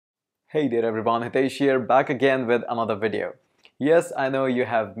Hey there everyone, Hitesh here, back again with another video. Yes, I know you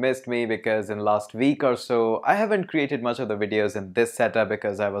have missed me because in last week or so, I haven't created much of the videos in this setup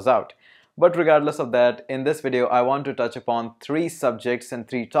because I was out. But regardless of that, in this video, I want to touch upon three subjects and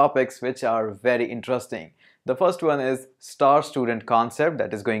three topics which are very interesting. The first one is star student concept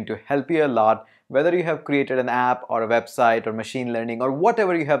that is going to help you a lot, whether you have created an app or a website or machine learning or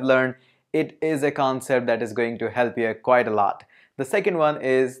whatever you have learned, it is a concept that is going to help you quite a lot. The second one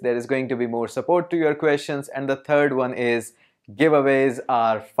is there is going to be more support to your questions, and the third one is giveaways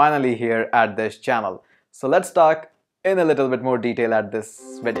are finally here at this channel. So let's talk in a little bit more detail at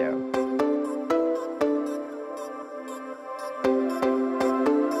this video.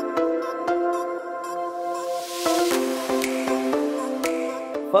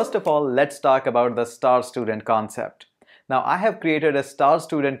 First of all, let's talk about the star student concept. Now, I have created a star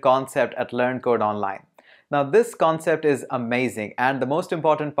student concept at Learn Code Online. Now, this concept is amazing, and the most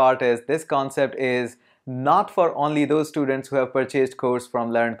important part is this concept is not for only those students who have purchased course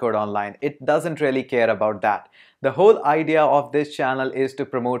from Learn Code Online. It doesn't really care about that. The whole idea of this channel is to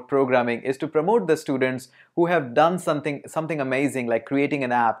promote programming, is to promote the students who have done something amazing like creating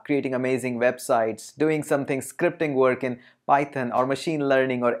an app, creating amazing websites, doing something scripting work in Python or machine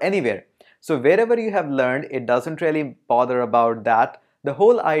learning or anywhere. So wherever you have learned, it doesn't really bother about that. The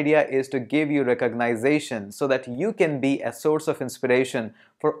whole idea is to give you recognition so that you can be a source of inspiration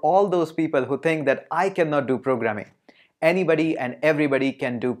for all those people who think that I cannot do programming. Anybody and everybody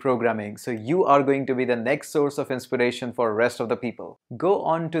can do programming, so you are going to be the next source of inspiration for the rest of the people. Go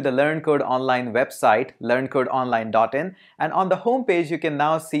on to the Learn Code Online website, learncodeonline.in, and on the home page you can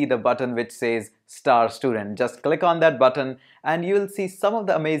now see the button which says Star Student. Just click on that button and you will see some of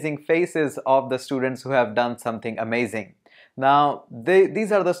the amazing faces of the students who have done something amazing. Now,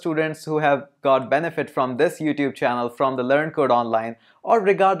 these are the students who have got benefit from this YouTube channel, from the Learn Code Online, or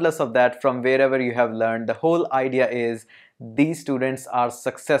regardless of that, from wherever you have learned. The whole idea is these students are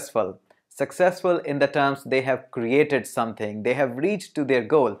successful. Successful in the terms they have created something, they have reached to their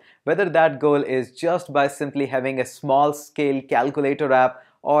goal, whether that goal is just by simply having a small scale calculator app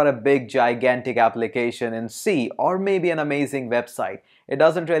or a big gigantic application in C, or maybe an amazing website. It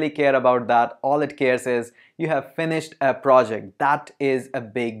doesn't really care about that. All it cares is you have finished a project. That is a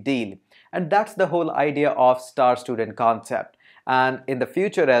big deal. And that's the whole idea of star student concept. And in the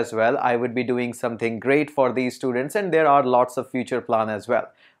future as well, I would be doing something great for these students, and there are lots of future plans as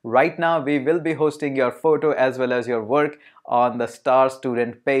well. Right now, we will be hosting your photo as well as your work on the star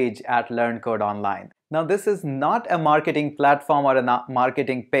student page at Learn Code Online. Now, this is not a marketing platform or a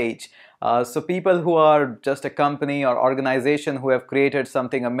marketing page. So people who are just a company or organization who have created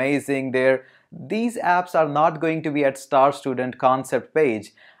something amazing there, these apps are not going to be at Star Student Concept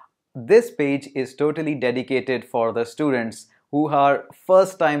page. This page is totally dedicated for the students who are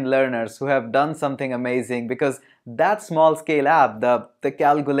first-time learners, who have done something amazing, because that small scale app, the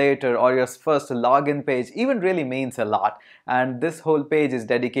calculator or your first login page even really means a lot. And this whole page is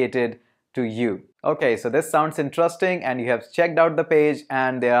dedicated to you. Okay, so this sounds interesting and you have checked out the page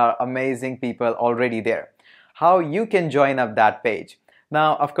and there are amazing people already there. How you can join up that page?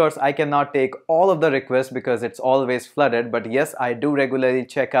 Now, of course, I cannot take all of the requests because it's always flooded, but yes, I do regularly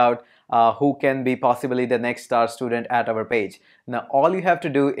check out who can be possibly the next star student at our page. Now, all you have to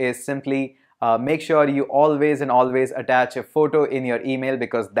do is simply make sure you always attach a photo in your email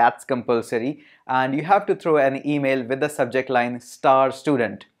because that's compulsory, and you have to throw an email with the subject line star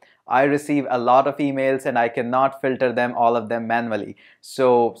student. I receive a lot of emails and I cannot filter them, all of them manually.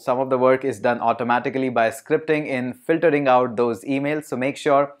 So some of the work is done automatically by scripting in filtering out those emails. So make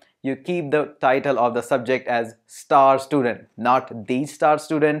sure you keep the title of the subject as star student, not the star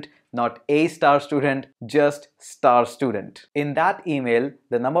student, not a star student, just star student. In that email,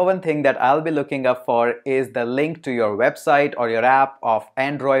 the number one thing that I'll be looking up for is the link to your website or your app of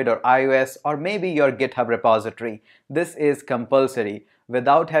Android or iOS, or maybe your GitHub repository. This is compulsory.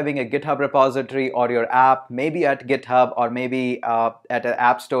 Without having a GitHub repository or your app, maybe at GitHub or maybe at an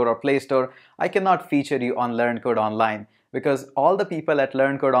App Store or Play Store, I cannot feature you on Learn Code Online, because all the people at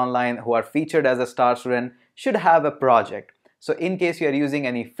Learn Code Online who are featured as a star student should have a project. So in case you are using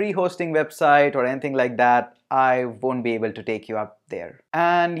any free hosting website or anything like that, I won't be able to take you up there.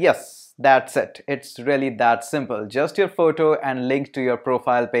 And yes, that's it. It's really that simple. Just your photo and link to your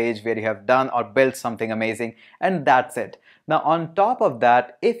profile page where you have done or built something amazing, and that's it. Now, on top of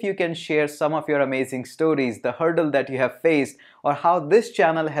that, if you can share some of your amazing stories, the hurdle that you have faced, or how this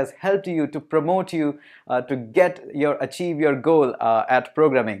channel has helped you to promote you to achieve your goal at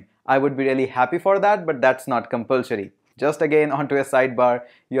programming, I would be really happy for that, but that's not compulsory. Just again onto a sidebar,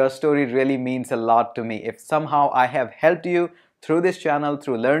 your story really means a lot to me. If somehow I have helped you through this channel,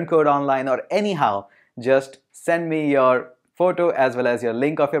 through Learn Code Online, or anyhow, just send me your photo as well as your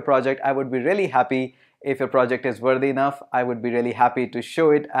link of your project. I would be really happy. If your project is worthy enough, I would be really happy to show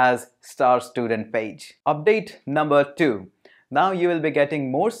it as Star Student page. Update number 2. Now you will be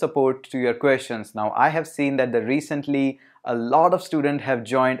getting more support to your questions. Now I have seen that recently a lot of students have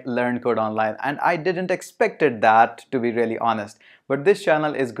joined Learn Code Online, and I didn't expected that, to be really honest. But this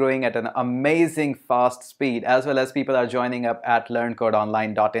channel is growing at an amazing fast speed, as well as people are joining up at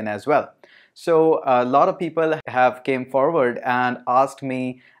learncodeonline.in as well. So a lot of people have came forward and asked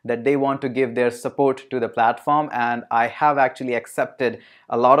me that they want to give their support to the platform, and I have actually accepted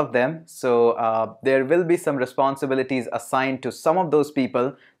a lot of them. So there will be some responsibilities assigned to some of those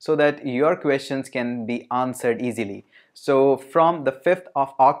people so that your questions can be answered easily. So from the 5th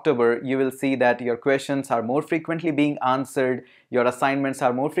of October, you will see that your questions are more frequently being answered, your assignments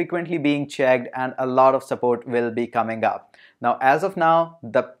are more frequently being checked, and a lot of support will be coming up. Now, as of now,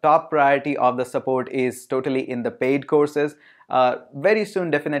 the top priority of the support is totally in the paid courses. Very soon,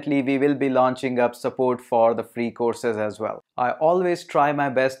 definitely, we will be launching up support for the free courses as well. I always try my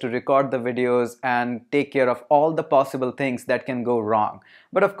best to record the videos and take care of all the possible things that can go wrong.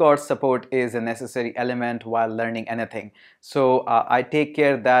 But of course, support is a necessary element while learning anything. So I take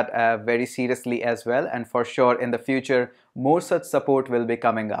care of that very seriously as well. And for sure, in the future, more such support will be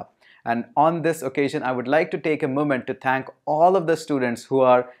coming up. And on this occasion, I would like to take a moment to thank all of the students who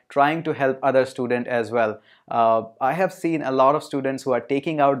are trying to help other students as well. I have seen a lot of students who are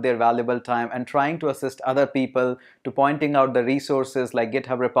taking out their valuable time and trying to assist other people to pointing out the resources like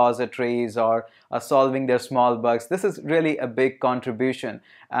GitHub repositories or solving their small bugs. This is really a big contribution,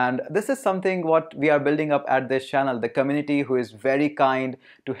 and this is something what we are building up at this channel, the community who is very kind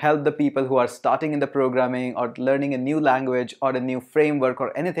to help the people who are starting in the programming or learning a new language or a new framework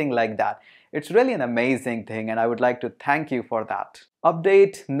or anything like that. It's really an amazing thing, and I would like to thank you for that.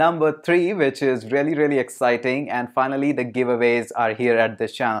 Update number 3, which is really exciting, and finally the giveaways are here at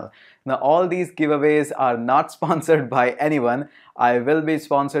this channel. Now all these giveaways are not sponsored by anyone. I will be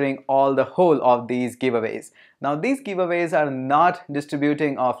sponsoring the whole of these giveaways. Now these giveaways are not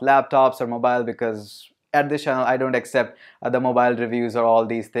distributing of laptops or mobile, because at this channel I don't accept the mobile reviews or all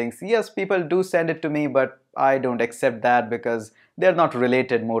these things. Yes, people do send it to me, but I don't accept that because they're not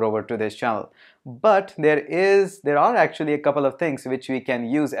related moreover to this channel. But there are actually a couple of things which we can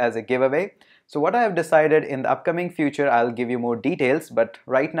use as a giveaway. So what I have decided, in the upcoming future I'll give you more details, but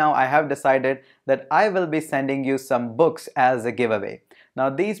right now I have decided that I will be sending you some books as a giveaway. Now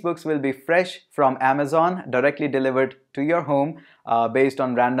these books will be fresh from Amazon, directly delivered to your home, based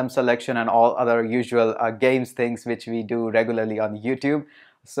on random selection and all other usual games things which we do regularly on YouTube.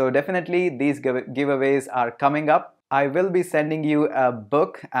 So definitely these giveaways are coming up. I will be sending you a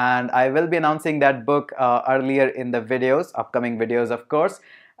book, and I will be announcing that book earlier in the videos, upcoming videos of course.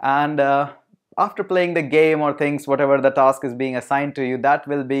 And after playing the game or things, whatever the task is being assigned to you, that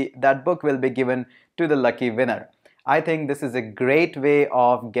book will be given to the lucky winner. I think this is a great way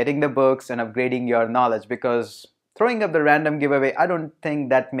of getting the books and upgrading your knowledge, because throwing up the random giveaway, I don't think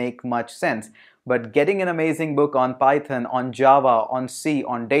that make much sense. But getting an amazing book on Python, on Java, on C,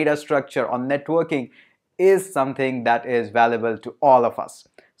 on data structure, on networking is something that is valuable to all of us.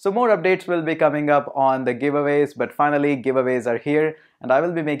 So more updates will be coming up on the giveaways, but finally giveaways are here, and I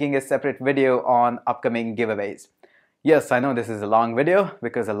will be making a separate video on upcoming giveaways. Yes, I know this is a long video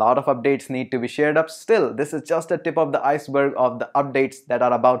because a lot of updates need to be shared up. Still, this is just a tip of the iceberg of the updates that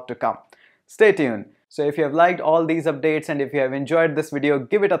are about to come. Stay tuned. So if you have liked all these updates and if you have enjoyed this video,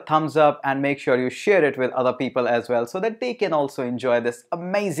 give it a thumbs up and make sure you share it with other people as well, so that they can also enjoy this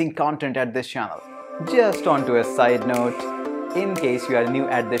amazing content at this channel. Just onto a side note, in case you are new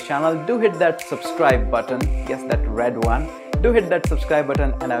at this channel, do hit that subscribe button. Yes, that red one. Do hit that subscribe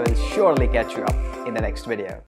button, and I will surely catch you up in the next video.